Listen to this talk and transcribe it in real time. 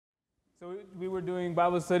So we were doing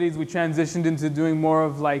Bible studies. We transitioned into doing more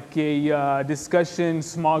of like a discussion,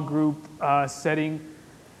 small group setting.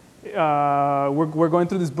 We're going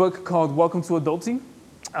through this book called Welcome to Adulting.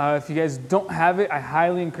 If you guys don't have it, I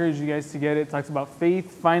highly encourage you guys to get it. It talks about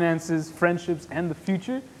faith, finances, friendships, and the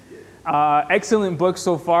future. Excellent book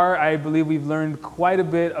so far. I believe we've learned quite a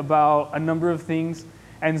bit about a number of things.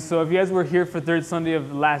 And so if you guys were here for third Sunday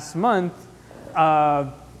of last month,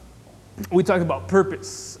 we talked about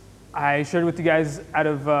purpose. I shared with you guys I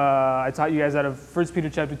taught you guys out of 1 Peter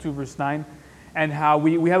chapter 2, verse 9, and how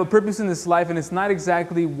we have a purpose in this life, and it's not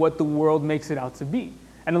exactly what the world makes it out to be.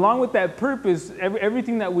 And along with that purpose,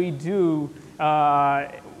 everything that we do,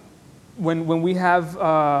 when we have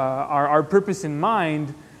our purpose in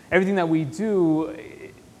mind, everything that we do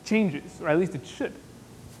changes, or at least it should,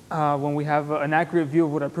 when we have an accurate view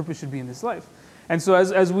of what our purpose should be in this life. And so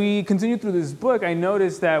as we continue through this book, I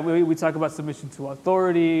noticed that we talk about submission to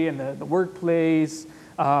authority and the workplace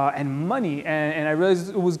and money. And I realized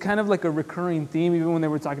it was kind of like a recurring theme, even when they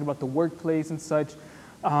were talking about the workplace and such.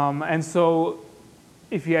 And so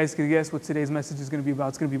if you guys could guess what today's message is going to be about,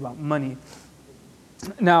 it's going to be about money.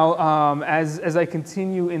 Now, as I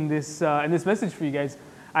continue in this message for you guys,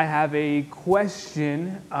 I have a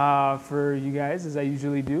question for you guys, as I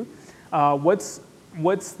usually do.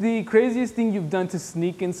 What's the craziest thing you've done to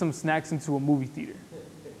sneak in some snacks into a movie theater?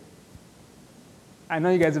 I know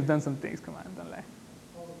you guys have done some things. Come on, don't lie.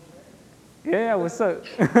 Yeah, what's up?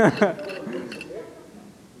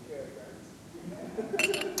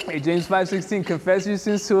 Hey, James 5:16, confess your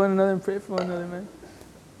sins to one another and pray for one another,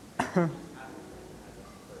 man.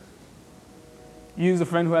 Use a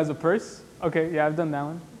friend who has a purse? Okay, yeah, I've done that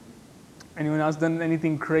one. Anyone else done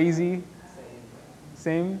anything crazy?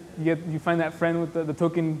 Same? You find that friend with the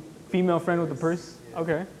token female friend with the purse?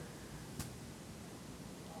 Okay.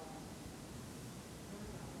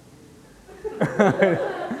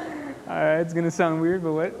 All right, it's going to sound weird,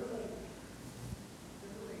 but what?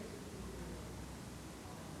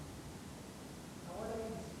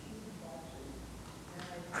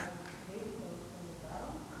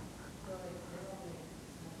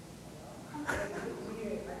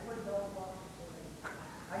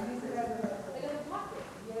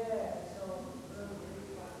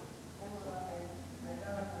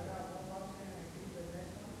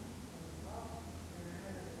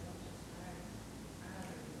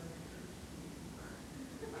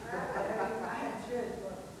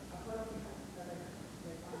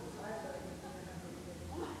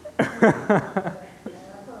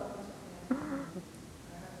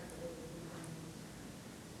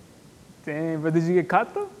 Dang, but did you get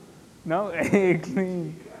caught though? No? Hey,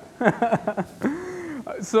 clean.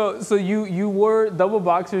 So you wore double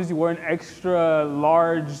boxers, you wore an extra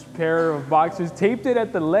large pair of boxers, taped it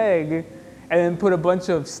at the leg, and then put a bunch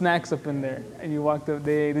of snacks up in there, and you walked up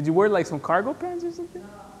there. Did you wear like some cargo pants or something?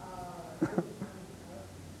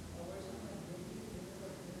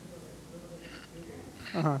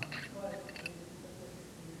 Uh-huh.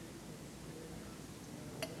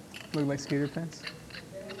 Look like skater pants.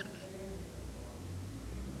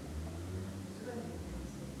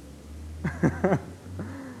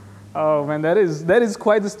 Oh man, that is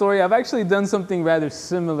quite the story. I've actually done something rather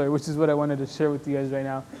similar, which is what I wanted to share with you guys right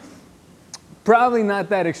now. Probably not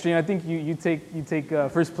that extreme. I think you take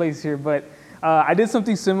first place here, but I did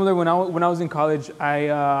something similar when I was in college.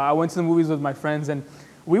 I went to the movies with my friends, and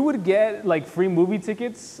we would get like free movie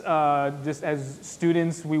tickets. Just as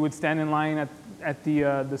students, we would stand in line at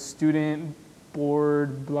the student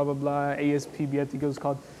board, blah blah blah, ASPB, I think it was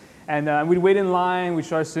called. And we'd wait in line, we'd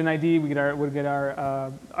show our student ID, we'd get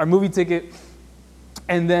our movie ticket.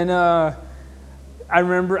 And then I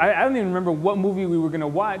remember, I don't even remember what movie we were going to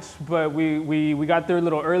watch, but we got there a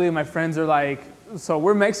little early, and my friends are like, so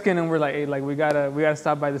we're Mexican, and we're like, hey, like we gotta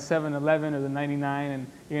stop by the 7-Eleven or the 99 and,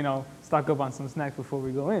 you know, stock up on some snacks before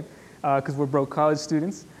we go in, because we're broke college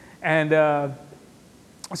students. And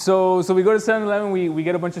so we go to 7-Eleven, we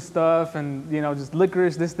get a bunch of stuff, and, you know, just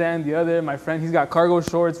licorice, this, that, and the other. My friend, he's got cargo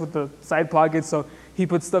shorts with the side pockets, so he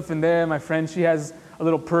puts stuff in there. My friend, she has a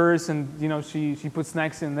little purse, and, you know, she puts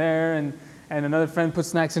snacks in there, and another friend puts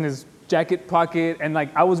snacks in his jacket pocket, and,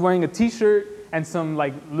 like, I was wearing a T-shirt and some,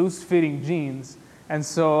 like, loose-fitting jeans. And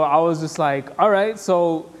so I was just like, all right,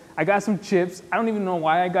 so I got some chips. I don't even know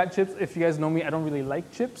why I got chips. If you guys know me, I don't really like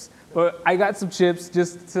chips, but I got some chips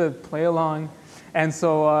just to play along. And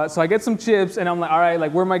so I get some chips, and I'm like, all right,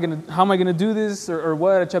 like, how am I gonna do this, or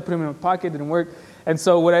what? I tried to put them in my pocket, didn't work. And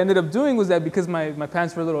so what I ended up doing was that because my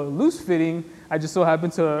pants were a little loose fitting, I just so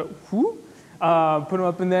happened to put them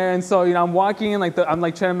up in there. And so, you know, I'm walking, and I'm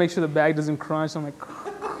like trying to make sure the bag doesn't crunch. I'm like,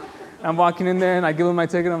 I'm walking in there and I give them my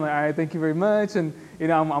ticket. I'm like, all right, thank you very much. And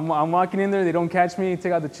I'm walking in there. They don't catch me.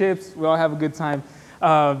 Take out the chips. We all have a good time.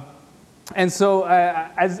 And so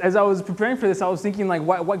as I was preparing for this, I was thinking, like,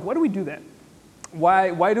 why do we do that?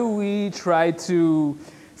 Why do we try to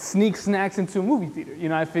sneak snacks into a movie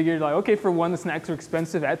theater? I figured, like, okay, for one, the snacks are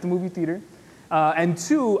expensive at the movie theater. And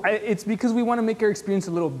two, it's because we want to make our experience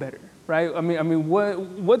a little better, right? I mean,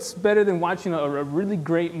 what's better than watching a really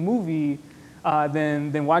great movie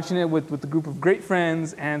than watching it with a group of great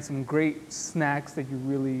friends and some great snacks that you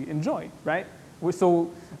really enjoy, right?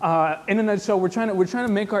 So, in a nutshell, we're trying to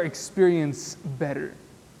make our experience better.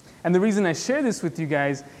 And the reason I share this with you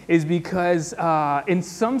guys is because in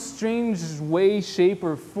some strange way, shape,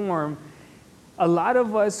 or form, a lot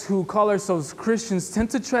of us who call ourselves Christians tend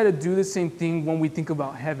to try to do the same thing when we think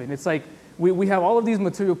about heaven. It's like we have all of these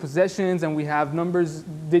material possessions and we have numbers,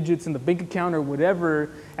 digits in the bank account or whatever,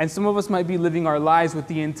 and some of us might be living our lives with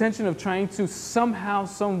the intention of trying to somehow,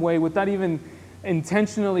 some way, without even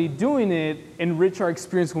intentionally doing it, enrich our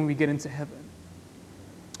experience when we get into heaven.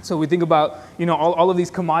 So we think about, all of these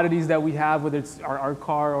commodities that we have, whether it's our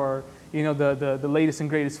car or, the latest and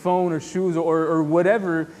greatest phone or shoes or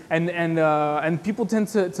whatever. And people tend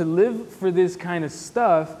to live for this kind of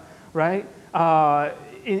stuff, right?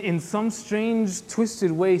 In some strange,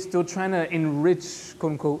 twisted way, still trying to enrich,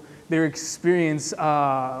 quote unquote, their experience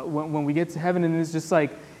when we get to heaven. And it's just like,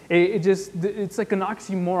 it's like an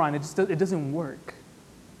oxymoron. It doesn't work.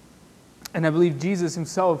 And I believe Jesus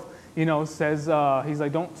himself, says, he's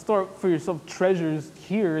like, don't store up for yourself treasures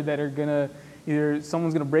here that are going to, either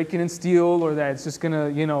someone's going to break in and steal, or that it's just going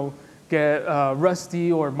to, get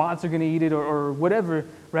rusty, or moths are going to eat it, or whatever,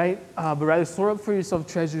 right? But rather store up for yourself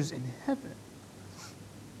treasures in heaven.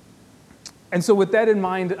 And so with that in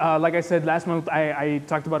mind, like I said, last month I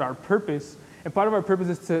talked about our purpose. And part of our purpose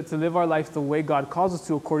is to live our life the way God calls us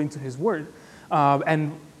to according to his word.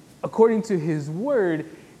 And according to his word,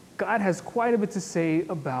 God has quite a bit to say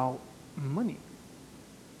about money.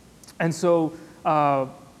 And so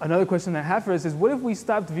another question I have for us is, what if we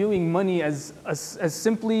stopped viewing money as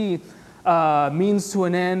simply means to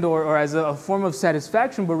an end or as a form of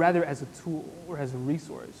satisfaction, but rather as a tool or as a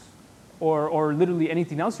resource or literally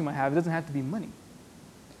anything else you might have? It doesn't have to be money.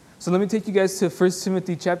 So let me take you guys to 1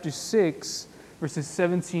 Timothy chapter 6, verses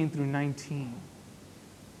 17 through 19.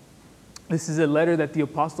 This is a letter that the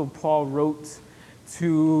Apostle Paul wrote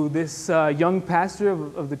to this young pastor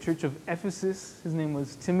of the church of Ephesus. His name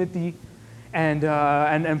was Timothy.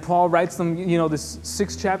 And Paul writes them, this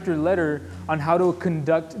 6-chapter letter on how to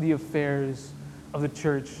conduct the affairs of the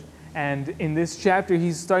church. And in this chapter,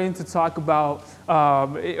 he's starting to talk about,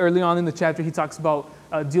 early on in the chapter, he talks about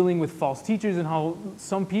dealing with false teachers and how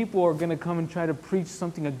some people are going to come and try to preach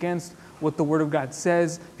something against what the Word of God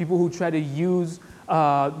says. People who try to use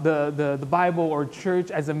the Bible or church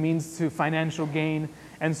as a means to financial gain.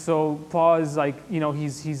 And so Paul is like,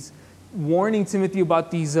 he's warning Timothy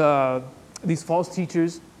about these false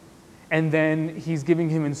teachers, and then he's giving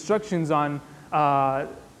him instructions on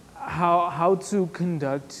how to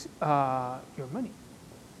conduct your money.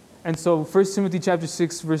 And so 1 Timothy chapter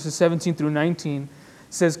 6, verses 17 through 19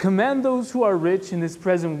 says, "Command those who are rich in this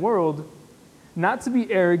present world not to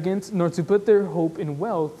be arrogant, nor to put their hope in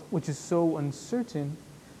wealth, which is so uncertain,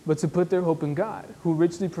 but to put their hope in God, who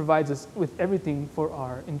richly provides us with everything for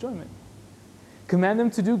our enjoyment. Command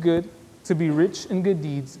them to do good, to be rich in good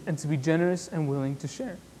deeds, and to be generous and willing to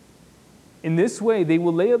share. In this way, they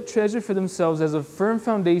will lay up treasure for themselves as a firm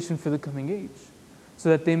foundation for the coming age, so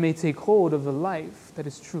that they may take hold of the life that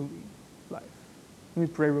is truly life." Let me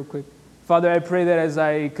pray real quick. Father, I pray that as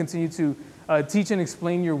I continue to teach and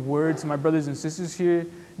explain your word to my brothers and sisters here,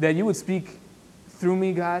 that you would speak through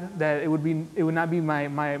me, God, that it would not be my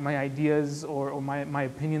ideas or my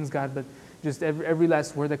opinions, God, but just every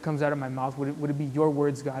last word that comes out of my mouth, would it be your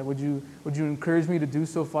words, God? Would you encourage me to do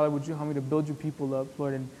so, Father? Would you help me to build your people up,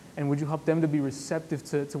 Lord? And would you help them to be receptive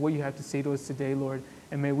to what you have to say to us today, Lord?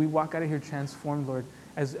 And may we walk out of here transformed, Lord,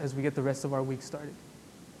 as we get the rest of our week started.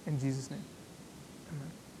 In Jesus' name.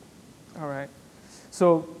 Amen. All right.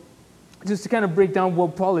 So just to kind of break down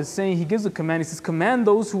what Paul is saying, he gives a command. He says, command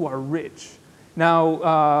those who are rich.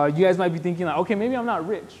 Now, you guys might be thinking, like, okay, maybe I'm not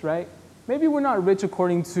rich, right? Maybe we're not rich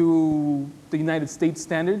according to the United States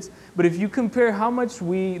standards, but if you compare how much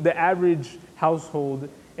the average household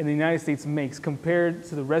in the United States makes compared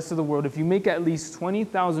to the rest of the world, if you make at least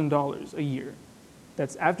 $20,000 a year,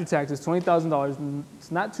 that's after taxes, $20,000,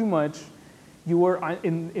 it's not too much, you are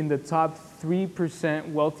in the top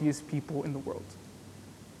 3% wealthiest people in the world.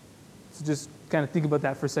 So just kind of think about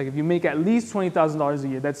that for a second. If you make at least $20,000 a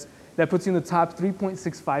year, that puts you in the top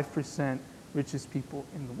 3.65% richest people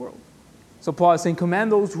in the world. So Paul is saying,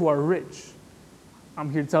 command those who are rich. I'm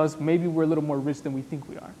here to tell us maybe we're a little more rich than we think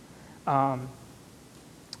we are.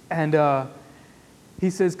 He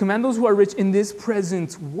says, command those who are rich in this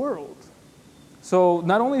present world. So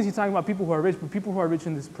not only is he talking about people who are rich, but people who are rich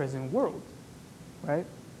in this present world, right?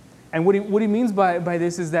 And what he means by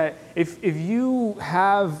this is that if you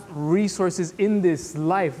have resources in this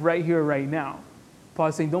life right here, right now, Paul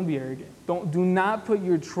is saying, don't be arrogant. Do not put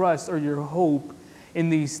your trust or your hope in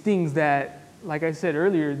these things that, like I said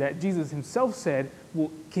earlier, that Jesus himself said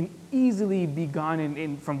can easily be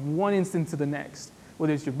gone from one instant to the next.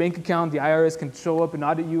 Whether it's your bank account, the IRS can show up and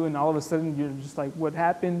audit you, and all of a sudden you're just like, what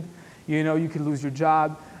happened? You could lose your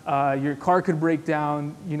job. Your car could break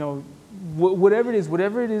down. Whatever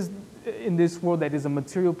it is in this world that is a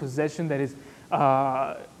material possession, that is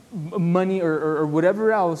money or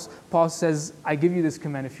whatever else, Paul says, I give you this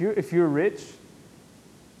command. If you're rich,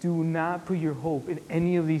 do not put your hope in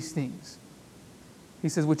any of these things. He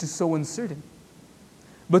says, which is so uncertain.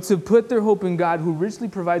 But to put their hope in God, who richly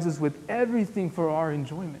provides us with everything for our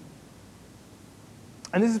enjoyment.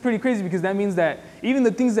 And this is pretty crazy, because that means that even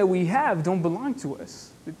the things that we have don't belong to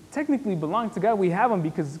us. They technically belong to God. We have them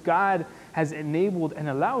because God has enabled and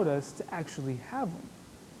allowed us to actually have them.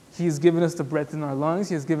 He has given us the breath in our lungs.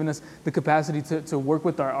 He has given us the capacity to work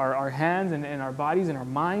with our hands and our bodies and our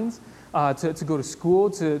minds, to go to school,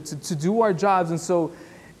 to do our jobs. And so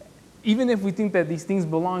even if we think that these things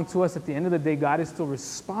belong to us, at the end of the day, God is still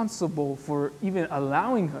responsible for even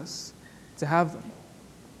allowing us to have them.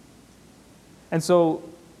 And so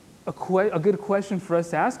a good question for us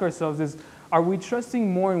to ask ourselves is, are we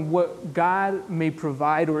trusting more in what God may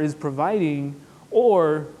provide or is providing,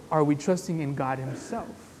 or are we trusting in God himself?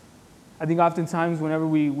 I think oftentimes whenever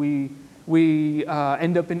we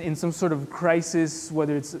end up in some sort of crisis,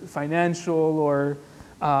 whether it's financial or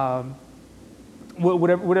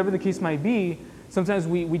whatever the case might be, sometimes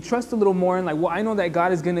we trust a little more in, like, well, I know that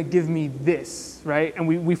God is going to give me this, right? And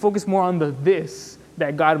we focus more on the this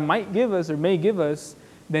that God might give us or may give us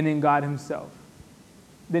than in God himself.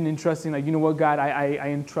 Than in trusting, like, you know what, God, I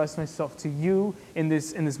entrust myself to you in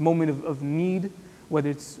this moment of need, whether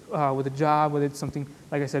it's with a job, whether it's something,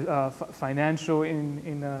 like I said, financial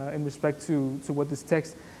in respect to what this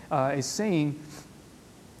text is saying,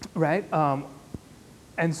 right?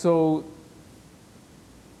 And so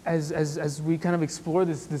as we kind of explore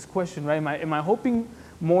this question, right, am I hoping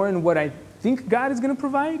more in what I think God is going to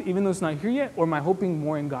provide, even though it's not here yet, or am I hoping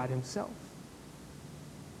more in God himself?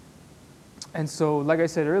 And so, like I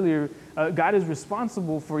said earlier, God is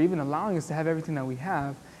responsible for even allowing us to have everything that we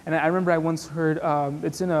have. And I remember I once heard,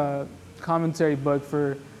 it's in a commentary book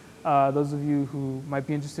for those of you who might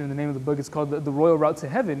be interested in the name of the book. It's called The Royal Route to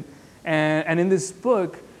Heaven. And in this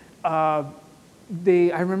book, I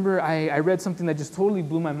remember I read something that just totally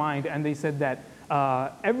blew my mind. And they said that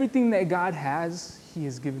everything that God has, he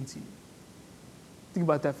has given to you. Think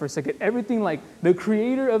about that for a second. Everything, like the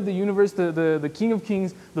creator of the universe, the King of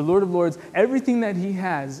Kings, the Lord of Lords, everything that he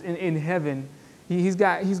has in heaven, he's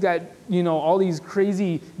got all these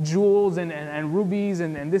crazy jewels and rubies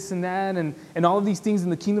and this and that and all of these things in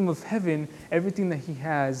the kingdom of heaven. Everything that he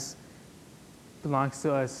has belongs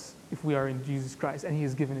to us if we are in Jesus Christ, and he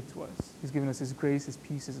has given it to us. He's given us his grace, his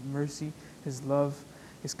peace, his mercy, his love,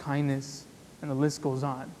 his kindness, and the list goes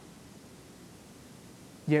on.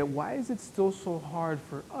 Yet why is it still so hard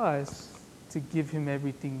for us to give him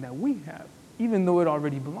everything that we have, even though it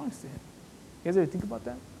already belongs to him? You guys ever think about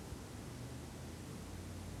that?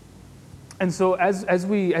 And so as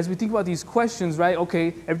we think about these questions, right?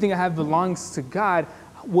 Okay, everything I have belongs to God.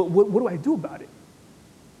 What do I do about it?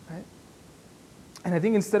 Right? And I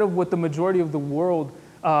think instead of what the majority of the world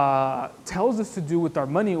tells us to do with our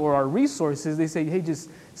money or our resources, they say, hey, just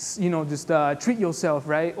treat yourself,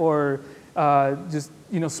 right? Or just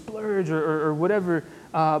splurge or whatever.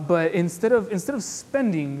 But instead of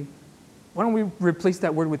spending, why don't we replace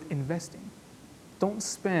that word with investing? Don't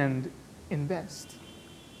spend, invest.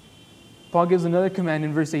 Paul gives another command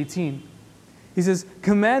in verse 18. He says,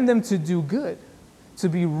 command them to do good, to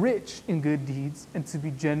be rich in good deeds, and to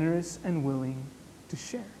be generous and willing to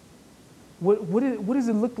share. What does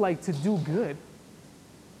it look like to do good?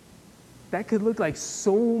 That could look like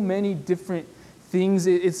so many different things.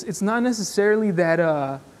 It's not necessarily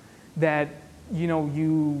that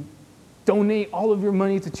you donate all of your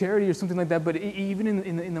money to charity or something like that, but even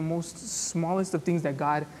in the most smallest of things that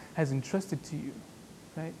God has entrusted to you,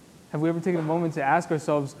 right? Have we ever taken a moment to ask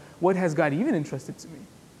ourselves, what has God even entrusted to me?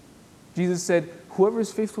 Jesus said, whoever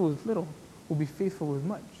is faithful with little will be faithful with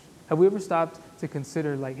much. Have we ever stopped to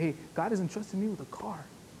consider, like, hey, God has entrusted me with a car.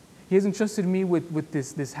 He has entrusted me with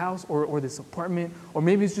this house or this apartment, or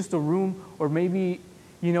maybe it's just a room, or maybe,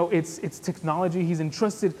 it's technology. He's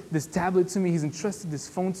entrusted this tablet to me. He's entrusted this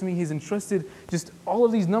phone to me. He's entrusted just all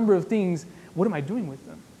of these number of things. What am I doing with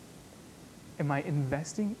them? Am I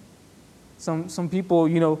investing? Some people,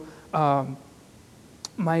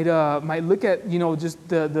 might look at, just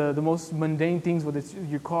the most mundane things, whether it's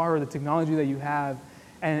your car or the technology that you have,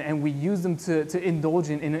 and we use them to indulge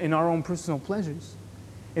in our own personal pleasures.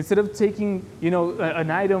 Instead of taking, an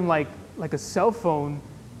item like a cell phone,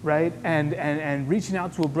 right, and reaching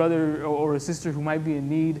out to a brother or a sister who might be in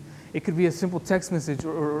need, it could be a simple text message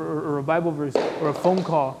or a Bible verse or a phone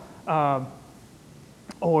call,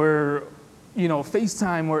 or,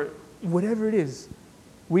 FaceTime or whatever it is.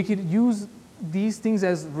 We could use these things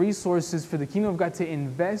as resources for the kingdom of God to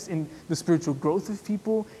invest in the spiritual growth of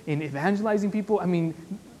people, in evangelizing people. I mean,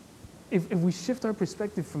 if we shift our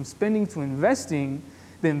perspective from spending to investing,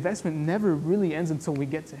 the investment never really ends until we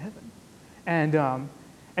get to heaven.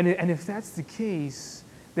 And if that's the case,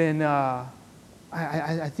 then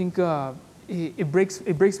I think it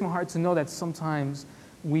breaks my heart to know that sometimes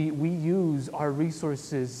we use our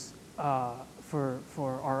resources for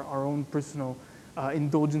our own personal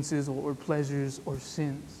indulgences or pleasures or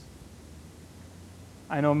sins.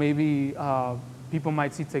 I know maybe people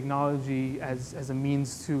might see technology as a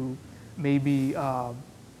means to maybe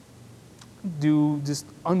do just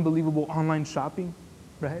unbelievable online shopping,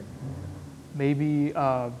 right? Maybe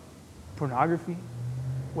pornography,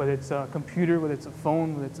 whether it's a computer, whether it's a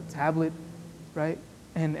phone, whether it's a tablet, right?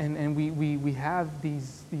 And we have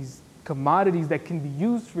these commodities that can be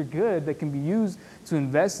used for good, that can be used to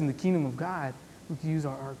invest in the kingdom of God. We can use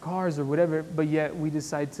our cars or whatever, but yet we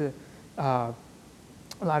decide to, a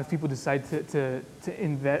lot of people decide to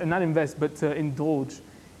invest, not invest, but to indulge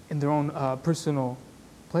in their own personal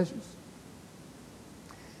pleasures.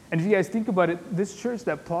 And if you guys think about it, this church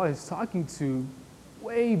that Paul is talking to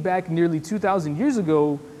way back nearly 2,000 years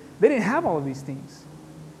ago, they didn't have all of these things.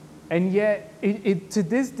 And yet, to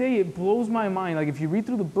this day, it blows my mind. Like if you read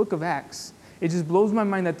through the book of Acts, it just blows my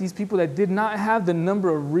mind that these people that did not have the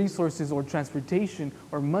number of resources or transportation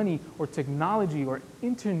or money or technology or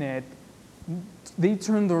internet, they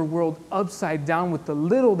turned their world upside down with the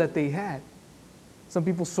little that they had. Some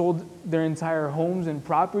people sold their entire homes and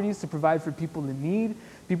properties to provide for people in need.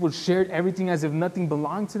 People shared everything as if nothing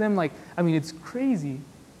belonged to them. It's crazy.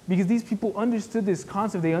 Because these people understood this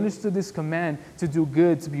concept. They understood this command to do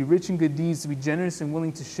good, to be rich in good deeds, to be generous and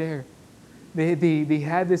willing to share. They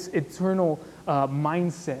had this eternal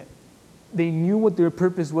mindset. They knew what their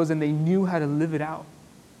purpose was and they knew how to live it out.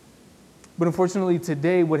 But unfortunately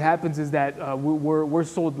today what happens is that we're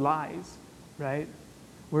sold lies, right?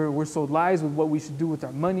 We're sold lies with what we should do with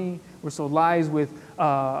our money. We're sold lies with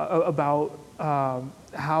about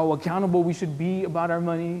how accountable we should be about our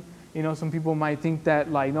money. Some people might think that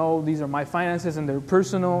no, these are my finances and they're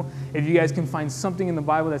personal. If you guys can find something in the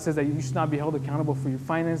Bible that says that you should not be held accountable for your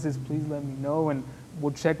finances, please let me know and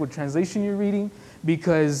we'll check what translation you're reading.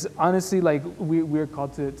 Because honestly, we're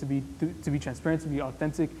called to be transparent, to be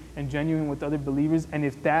authentic and genuine with other believers. And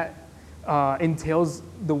if that entails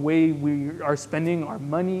the way we are spending our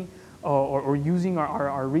money or using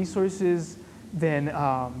our resources, then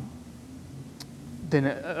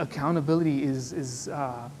accountability is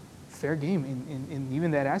fair game in even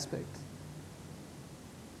that aspect.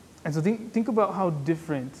 And so think about how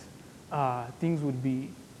different things would be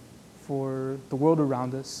for the world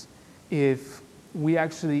around us if we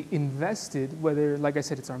actually invested, whether, like I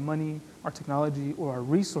said, it's our money, our technology, or our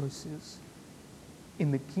resources,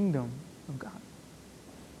 in the kingdom of God.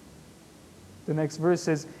 The next verse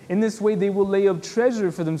says, "In this way they will lay up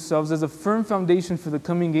treasure for themselves as a firm foundation for the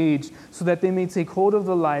coming age, so that they may take hold of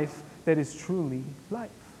the life that is truly life."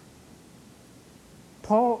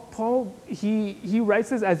 Paul, he writes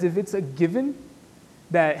this as if it's a given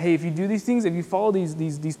that, hey, if you do these things, if you follow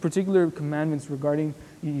these particular commandments regarding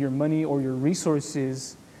your money or your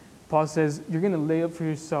resources, Paul says you're going to lay up for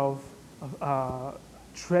yourself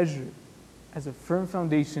treasure as a firm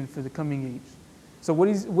foundation for the coming age. So what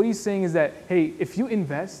he's saying is that, hey, if you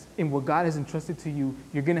invest in what God has entrusted to you,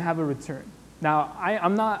 you're going to have a return. Now,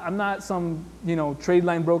 I'm not some trade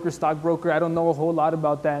line broker, stock broker. I don't know a whole lot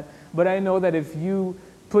about that, but I know that if you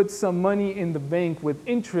put some money in the bank with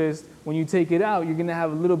interest, when you take it out, you're going to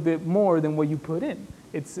have a little bit more than what you put in.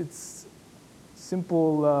 It's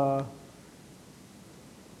simple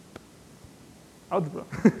algebra.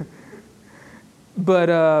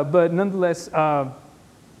 But nonetheless,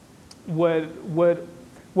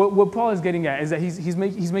 what Paul is getting at is that he's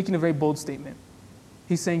making a very bold statement.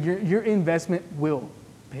 He's saying your investment will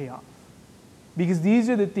pay off. Because these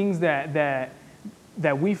are the things that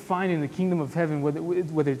we find in the kingdom of heaven,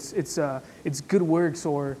 whether it's good works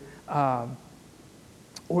or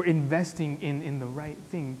investing in the right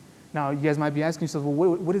thing. Now, you guys might be asking yourselves,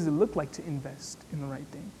 well, what does it look like to invest in the right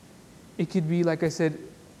thing? It could be, like I said,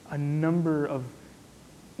 a number of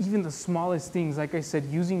even the smallest things. Like I said,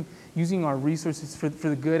 using our resources for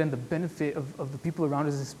the good and the benefit of the people around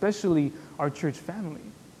us, especially our church family.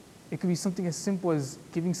 It could be something as simple as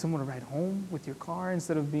giving someone a ride home with your car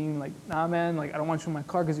instead of being like, nah, man, like I don't want you in my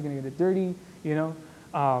car because you're going to get it dirty, you know?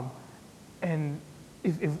 And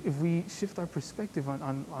if we shift our perspective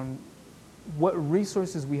on what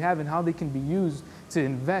resources we have and how they can be used to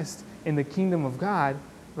invest in the kingdom of God,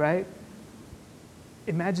 right?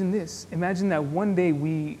 Imagine this. Imagine that one day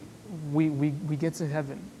we get to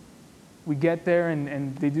heaven. We get there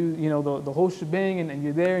and they do, you know, the whole shebang, and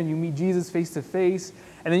you're there and you meet Jesus face to face.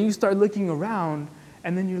 And then you start looking around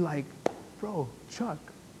and then you're like, bro, Chuck,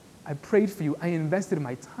 I prayed for you. I invested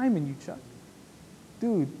my time in you, Chuck.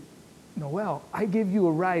 Dude, Noel, I gave you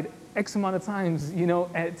a ride X amount of times, you know,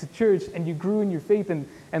 to church, and you grew in your faith,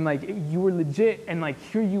 and like you were legit, and like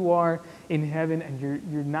here you are in heaven, and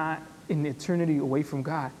you're not in eternity away from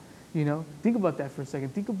God. You know, think about that for a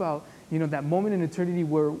second. Think about, you know, that moment in eternity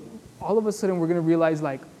where all of a sudden we're going to realize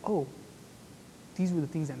like, oh, these were the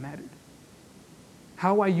things that mattered.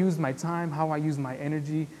 How I used my time, how I used my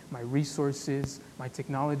energy, my resources, my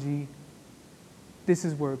technology, this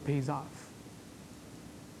is where it pays off.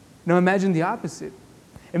 Now imagine the opposite.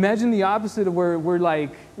 Imagine the opposite of where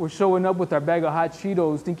we're showing up with our bag of hot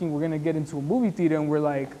Cheetos thinking we're going to get into a movie theater, and we're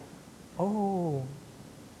like, oh,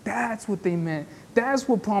 that's what they meant. That's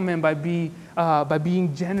what Paul meant by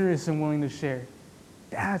being generous and willing to share.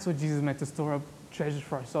 That's what Jesus meant, to store up treasures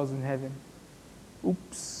for ourselves in heaven.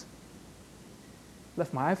 Oops.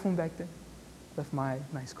 Left my iPhone back there. Left my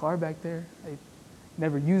nice car back there. I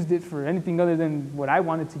never used it for anything other than what I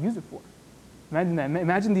wanted to use it for. Imagine that.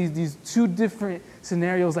 Imagine these two different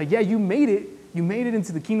scenarios. Like, yeah, you made it. You made it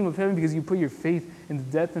into the kingdom of heaven because you put your faith in the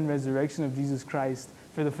death and resurrection of Jesus Christ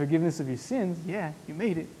for the forgiveness of your sins. Yeah, you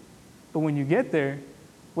made it. But when you get there,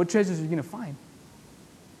 what treasures are you going to find?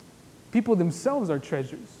 People themselves are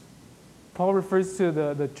treasures. Paul refers to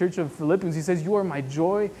the church of Philippians. He says, you are my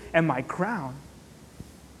joy and my crown.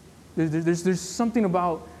 There's something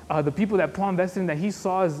about the people that Paul invested in that he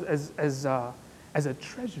saw as a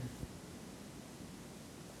treasure.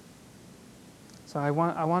 So I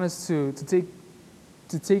want us to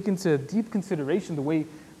take into deep consideration the way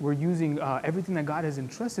we're using everything that God has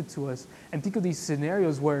entrusted to us, and think of these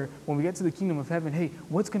scenarios where when we get to the kingdom of heaven, hey,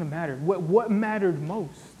 what's going to matter? What mattered most?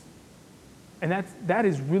 And that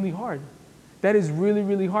is really hard. That is really,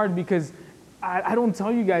 really hard, because I don't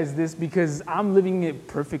tell you guys this because I'm living it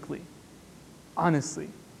perfectly, honestly.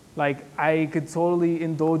 Like, I could totally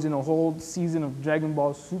indulge in a whole season of Dragon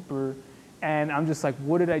Ball Super, and I'm just like,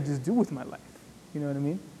 what did I just do with my life? You know what I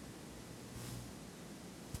mean?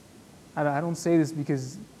 I don't say this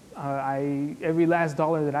because every last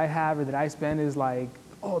dollar that I have or that I spend is like,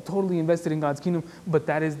 oh, totally invested in God's kingdom, but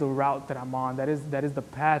that is the route that I'm on. That is the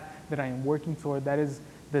path that I am working toward. That is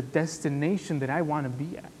the destination that I want to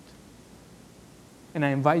be at. And I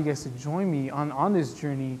invite you guys to join me on this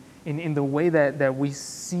journey in the way that we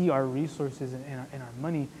see our resources and our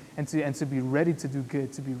money, and to be ready to do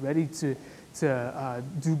good, to be ready to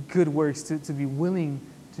do good works, to be willing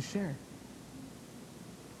to share.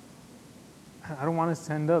 I don't want us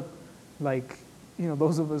to end up like, you know,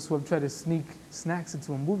 those of us who have tried to sneak snacks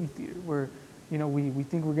into a movie theater, where, you know, we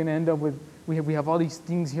think we're going to end up with, we have all these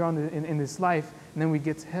things here in this life, and then we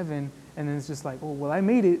get to heaven, and then it's just like, oh, well, I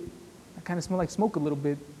made it. I kind of smell like smoke a little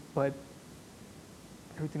bit, but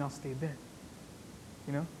everything else stayed there,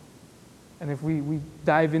 you know? And if we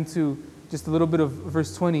dive into just a little bit of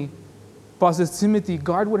verse 20, Paul says, Timothy,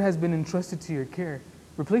 guard what has been entrusted to your care.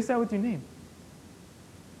 Replace that with your name.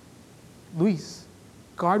 Luis,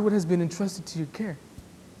 guard what has been entrusted to your care.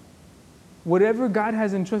 Whatever God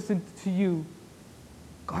has entrusted to you,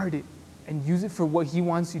 guard it and use it for what he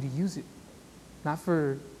wants you to use it, not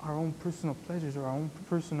for our own personal pleasures or our own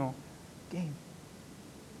personal gain.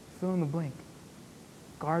 Fill in the blank.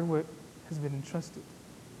 Guard what has been entrusted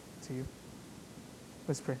to you.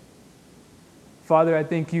 Let's pray. Father, I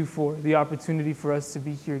thank you for the opportunity for us to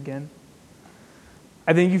be here again.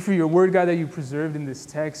 I thank you for your word, God, that you preserved in this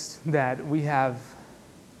text, that we have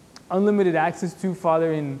unlimited access to,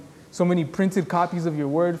 Father, in so many printed copies of your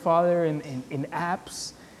word, Father, in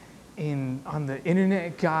apps, on the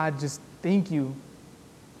internet. God, just thank you.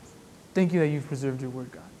 Thank you that you've preserved your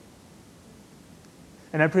word, God.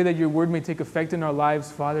 And I pray that your word may take effect in our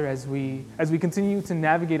lives, Father, as we continue to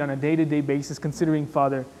navigate on a day-to-day basis, considering,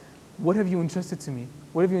 Father, what have you entrusted to me?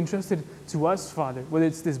 What have you entrusted to us, Father? Whether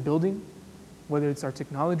it's this building, whether it's our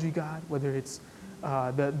technology, God, whether it's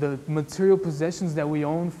the material possessions that we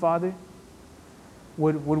own, Father,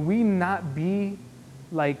 would we not be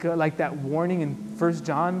like that warning in 1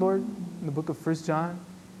 John, Lord, in the book of 1 John,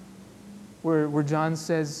 where John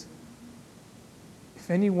says, if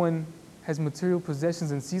anyone has material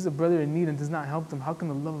possessions and sees a brother in need and does not help them, how can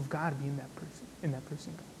the love of God be in that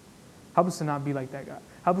person, God? Help us to not be like that, God.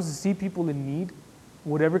 Help us to see people in need,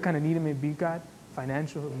 whatever kind of need it may be, God,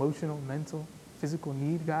 financial, emotional, mental, physical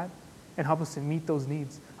need, God, and help us to meet those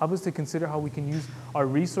needs. Help us to consider how we can use our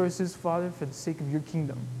resources, Father, for the sake of your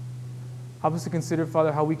kingdom. Help us to consider,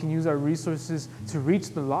 Father, how we can use our resources to reach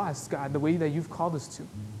the lost, God, the way that you've called us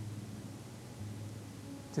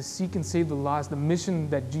to seek and save the lost, the mission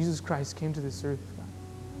that Jesus Christ came to this earth, God.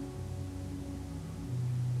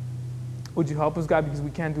 Would you help us, God, because we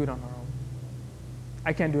can't do it on our own.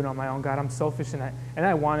 I can't do it on my own, God. I'm selfish, and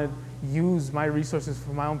I want to use my resources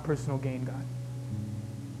for my own personal gain, God.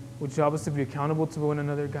 Would you help us to be accountable to one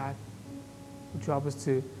another, God? Would you help us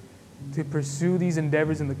to pursue these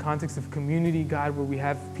endeavors in the context of community, God, where we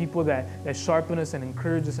have people that sharpen us and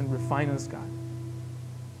encourage us and refine us, God.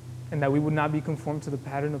 And that we would not be conformed to the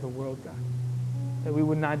pattern of the world, God. That we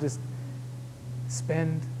would not just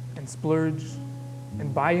spend and splurge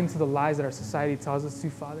and buy into the lies that our society tells us to,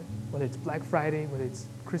 Father, whether it's Black Friday, whether it's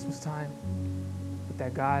Christmas time, but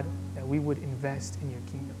that, God, that we would invest in your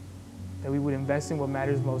kingdom, that we would invest in what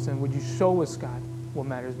matters most, and would you show us, God, what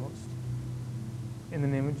matters most. In the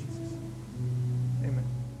name of Jesus.